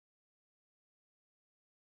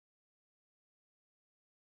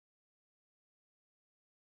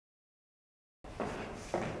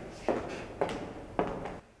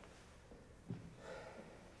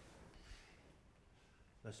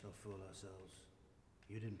Let's not fool ourselves.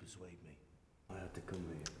 You didn't persuade me. I had to come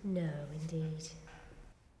here. No, indeed.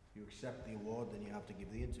 You accept the award, then you have to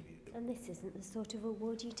give the interview. And this isn't the sort of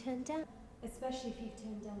award you turn down. Especially if you've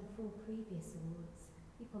turned down 4 previous awards.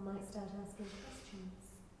 People might start asking questions.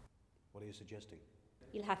 What are you suggesting?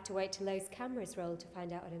 You'll have to wait till those cameras roll to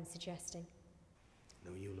find out what I'm suggesting.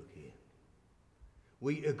 No, you look here.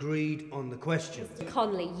 We agreed on the question. Mr.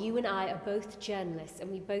 Connolly, you and I are both journalists and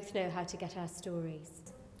we both know how to get our stories.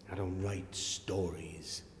 I don't write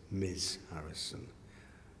stories, Ms. Harrison.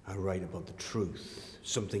 I write about the truth,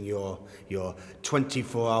 something your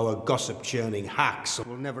 24-hour gossip-churning hacks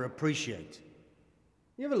will never appreciate.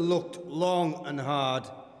 You ever looked long and hard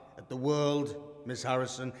at the world, Miss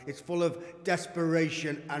Harrison? It's full of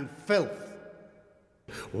desperation and filth.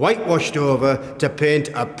 Whitewashed over to paint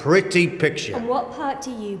a pretty picture. And what part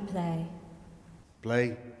do you play?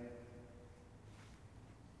 Play?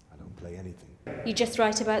 I don't play anything. You just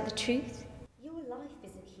write about the truth? Your life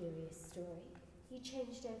is a curious story. You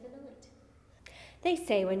changed overnight. They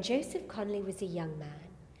say when Joseph Connolly was a young man,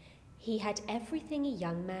 he had everything a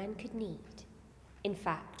young man could need. In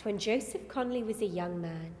fact, when Joseph Connolly was a young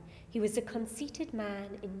man, he was a conceited man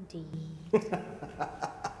indeed.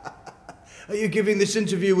 Are you giving this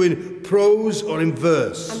interview in prose or in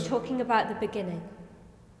verse? I'm talking about the beginning.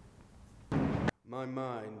 My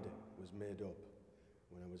mind was made up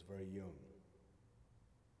when I was very young.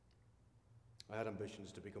 I had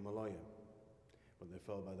ambitions to become a lawyer, but they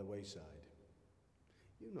fell by the wayside.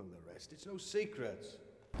 You know the rest, it's no secret.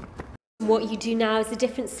 What you do now is a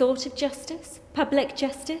different sort of justice, public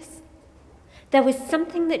justice. There was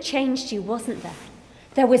something that changed you, wasn't there?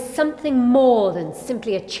 There was something more than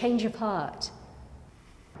simply a change of heart.